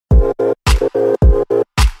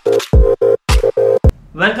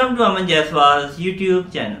Welcome to Aman Jaiswal's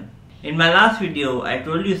YouTube channel. In my last video, I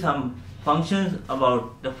told you some functions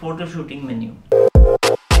about the photo shooting menu.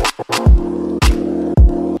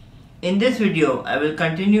 In this video, I will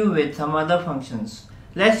continue with some other functions.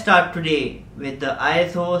 Let's start today with the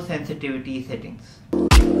ISO sensitivity settings.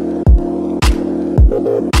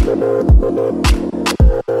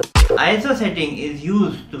 ISO setting is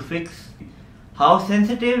used to fix how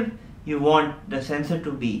sensitive you want the sensor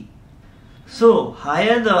to be. So,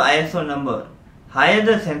 higher the ISO number, higher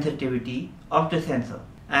the sensitivity of the sensor,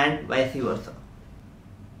 and vice versa.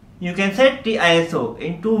 You can set the ISO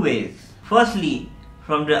in two ways. Firstly,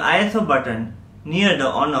 from the ISO button near the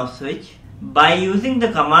on-off switch by using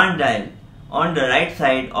the command dial on the right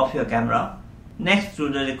side of your camera next to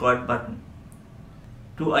the record button.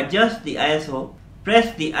 To adjust the ISO,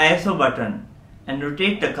 press the ISO button and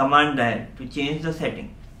rotate the command dial to change the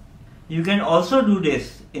setting. You can also do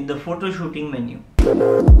this in the photo shooting menu.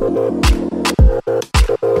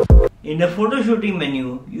 In the photo shooting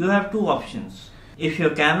menu, you have two options. If your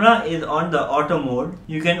camera is on the auto mode,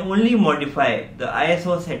 you can only modify the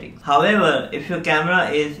ISO settings. However, if your camera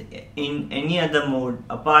is in any other mode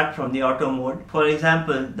apart from the auto mode, for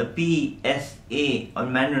example the PSA or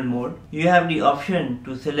manual mode, you have the option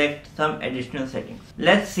to select some additional settings.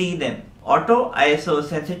 Let's see them. Auto ISO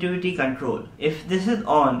sensitivity control. If this is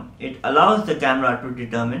on, it allows the camera to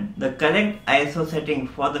determine the correct ISO setting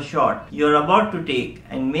for the shot you are about to take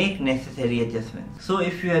and make necessary adjustments. So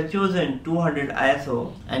if you have chosen 200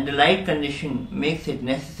 ISO and the light condition makes it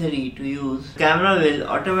necessary to use, the camera will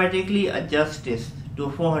automatically adjust this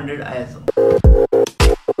to 400 ISO.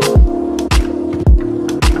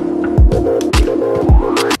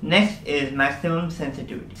 Next is maximum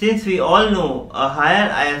sensitivity. Since we all know a higher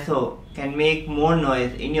ISO can make more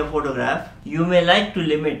noise in your photograph, you may like to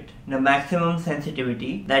limit the maximum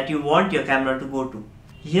sensitivity that you want your camera to go to.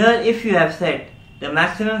 Here, if you have set the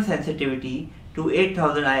maximum sensitivity to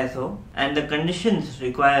 8000 ISO and the conditions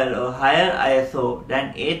require a higher ISO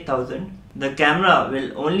than 8000, the camera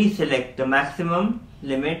will only select the maximum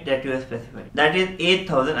limit that you have specified, that is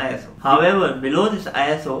 8000 ISO. However, below this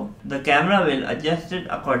ISO, the camera will adjust it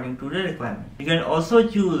according to the requirement. You can also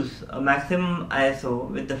choose a maximum ISO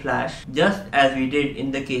with the flash, just as we did in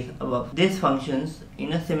the case above. This functions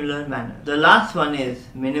in a similar manner. The last one is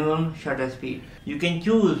minimum shutter speed. You can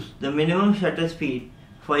choose the minimum shutter speed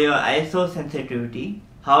for your ISO sensitivity.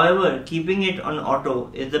 However, keeping it on auto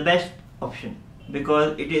is the best option,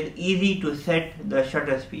 because it is easy to set the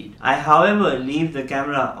shutter speed. I however leave the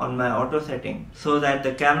camera on my auto setting so that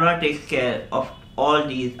the camera takes care of all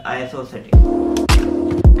these ISO settings.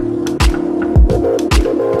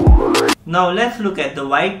 Now let's look at the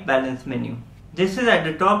white balance menu. This is at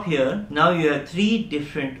the top here. Now you have three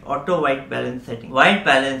different auto white balance settings. White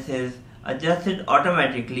balance is adjusted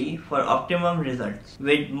automatically for optimum results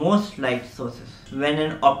with most light sources. When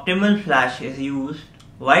an optimal flash is used,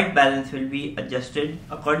 white balance will be adjusted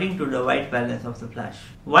according to the white balance of the flash.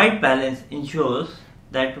 White balance ensures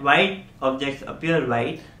that white objects appear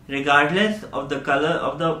white regardless of the color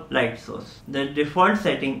of the light source. The default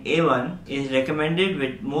setting A1 is recommended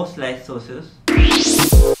with most light sources.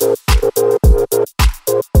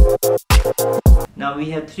 Now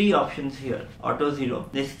we have three options here. Auto 0.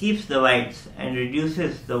 This keeps the whites and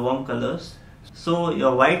reduces the warm colors, so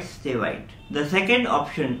your whites stay white. The second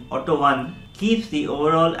option, Auto 1, keeps the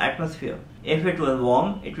overall atmosphere. If it was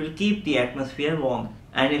warm, it will keep the atmosphere warm,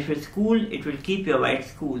 and if it's cool, it will keep your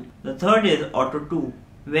whites cool. The third is Auto 2,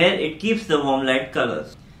 where it keeps the warm light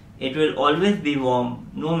colors. It will always be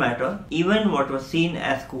warm no matter, even what was seen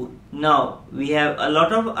as cool. Now we have a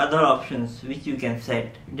lot of other options which you can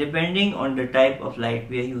set depending on the type of light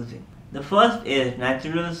we are using. The first is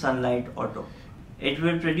Natural Sunlight Auto. It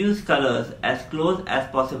will produce colors as close as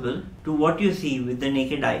possible to what you see with the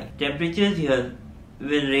naked eye. Temperatures here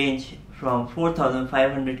will range from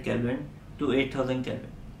 4500 Kelvin to 8000 Kelvin.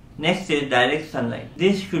 Next is Direct Sunlight.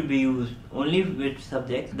 This should be used only with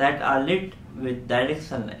subjects that are lit with direct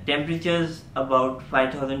sunlight. Temperatures about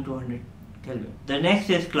 5200 Kelvin. The next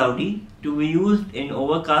is Cloudy, to be used in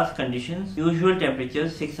overcast conditions. Usual temperature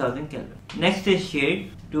 6000 Kelvin. Next is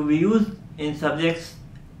Shade, to be used in subjects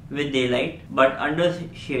with daylight but under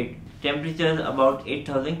shade. Temperatures about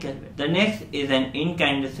 8000 Kelvin. The next is an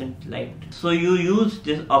incandescent light. So you use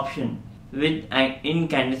this option with an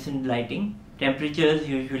incandescent lighting. Temperatures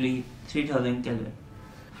usually 3000 Kelvin.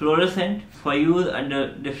 Fluorescent, for use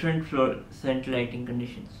under different fluorescent lighting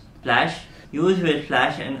conditions. Flash, used with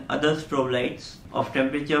flash and other strobe lights of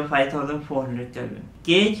temperature 5400 Kelvin.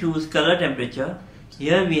 K, choose color temperature.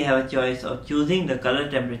 Here we have a choice of choosing the color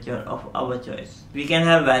temperature of our choice. We can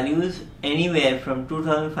have values anywhere from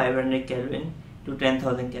 2500 Kelvin to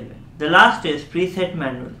 10,000 Kelvin. The last is preset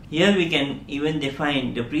manual. Here we can even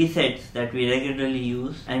define the presets that we regularly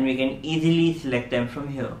use and we can easily select them from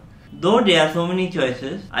here. Though there are so many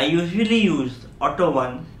choices, I usually use Auto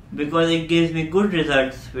 1 because it gives me good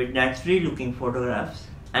results with naturally looking photographs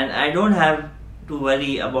and I don't have to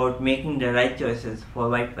worry about making the right choices for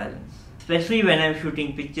white balance. Especially when I am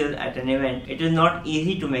shooting pictures at an event, it is not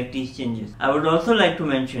easy to make these changes. I would also like to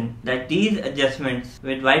mention that these adjustments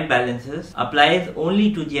with white balances applies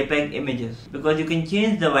only to JPEG images because you can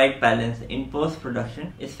change the white balance in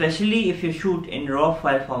post-production, especially if you shoot in RAW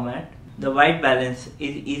file format. The white balance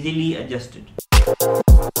is easily adjusted.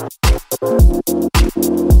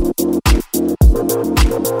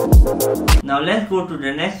 Now let's go to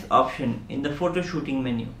the next option in the photo shooting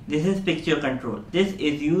menu. This is picture control. This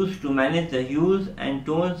is used to manage the hues and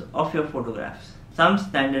tones of your photographs. Some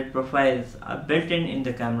standard profiles are built in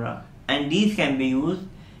the camera and these can be used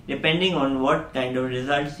depending on what kind of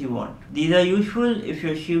results you want. These are useful if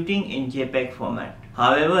you're shooting in JPEG format.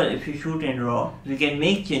 However, if you shoot in RAW, we can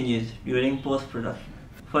make changes during post-production.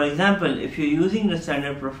 For example, if you're using the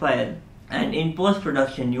standard profile and in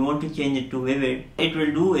post-production you want to change it to vivid, it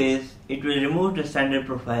will do is it will remove the standard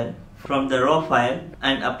profile from the RAW file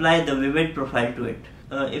and apply the vivid profile to it.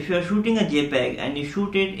 If you are shooting a JPEG and you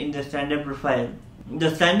shoot it in the standard profile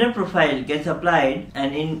gets applied,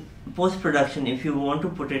 and in post-production if you want to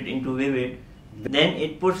put it into vivid, then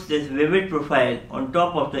it puts this vivid profile on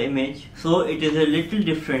top of the image, so it is a little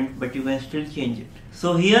different but you can still change it.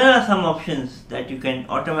 So here are some options that you can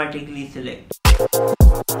automatically select.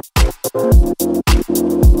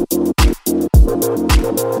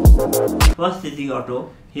 First is the auto.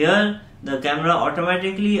 Here the camera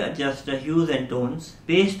automatically adjusts the hues and tones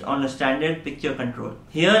based on a standard picture control.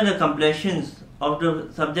 Here the complexions of the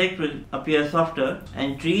subject will appear softer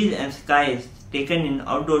and trees and skies taken in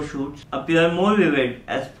outdoor shoots appear more vivid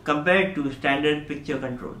as compared to standard picture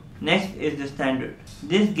control. Next is the standard.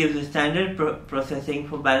 This gives a standard processing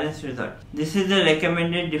for balanced results. This is the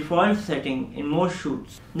recommended default setting in most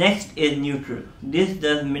shoots. Next is neutral. This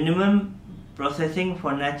does minimum processing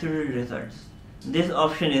for natural results. This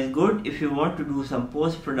option is good if you want to do some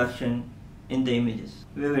post-production in the images.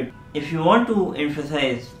 Vivid. If you want to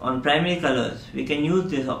emphasize on primary colors, we can use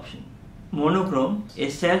this option. Monochrome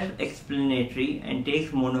is self-explanatory and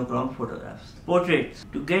takes monochrome photographs. Portraits.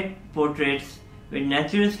 To get portraits with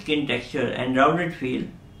natural skin texture and rounded feel,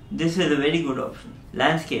 this is a very good option.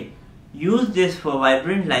 Landscape. Use this for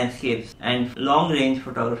vibrant landscapes and long-range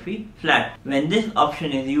photography. Flat. When this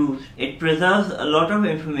option is used, it preserves a lot of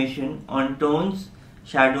information on tones,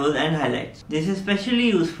 shadows and highlights. This is especially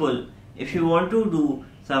useful if you want to do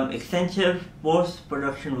some extensive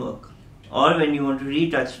post-production work or when you want to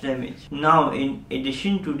retouch the image. Now in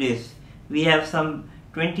addition to this, we have some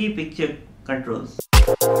 20 picture controls.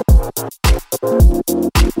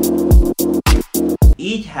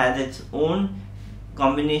 Each has its own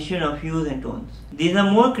combination of hues and tones. These are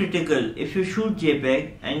more critical if you shoot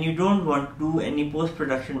JPEG and you don't want to do any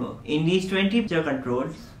post-production work. In these 20 picture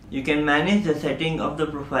controls, you can manage the setting of the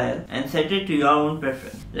profile and set it to your own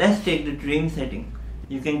preference. Let's take the trim setting.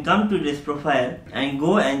 You can come to this profile and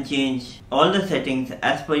go and change all the settings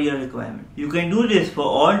as per your requirement. You can do this for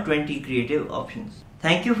all 20 creative options.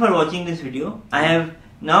 Thank you for watching this video. I have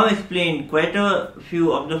now explained quite a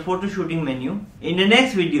few of the photo shooting menu. In the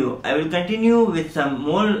next video, I will continue with some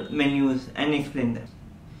more menus and explain them.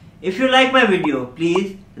 If you like my video,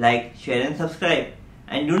 please like, share and subscribe.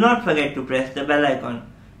 And do not forget to press the bell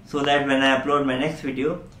icon so that when I upload my next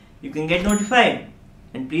video, you can get notified.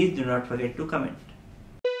 And please do not forget to comment.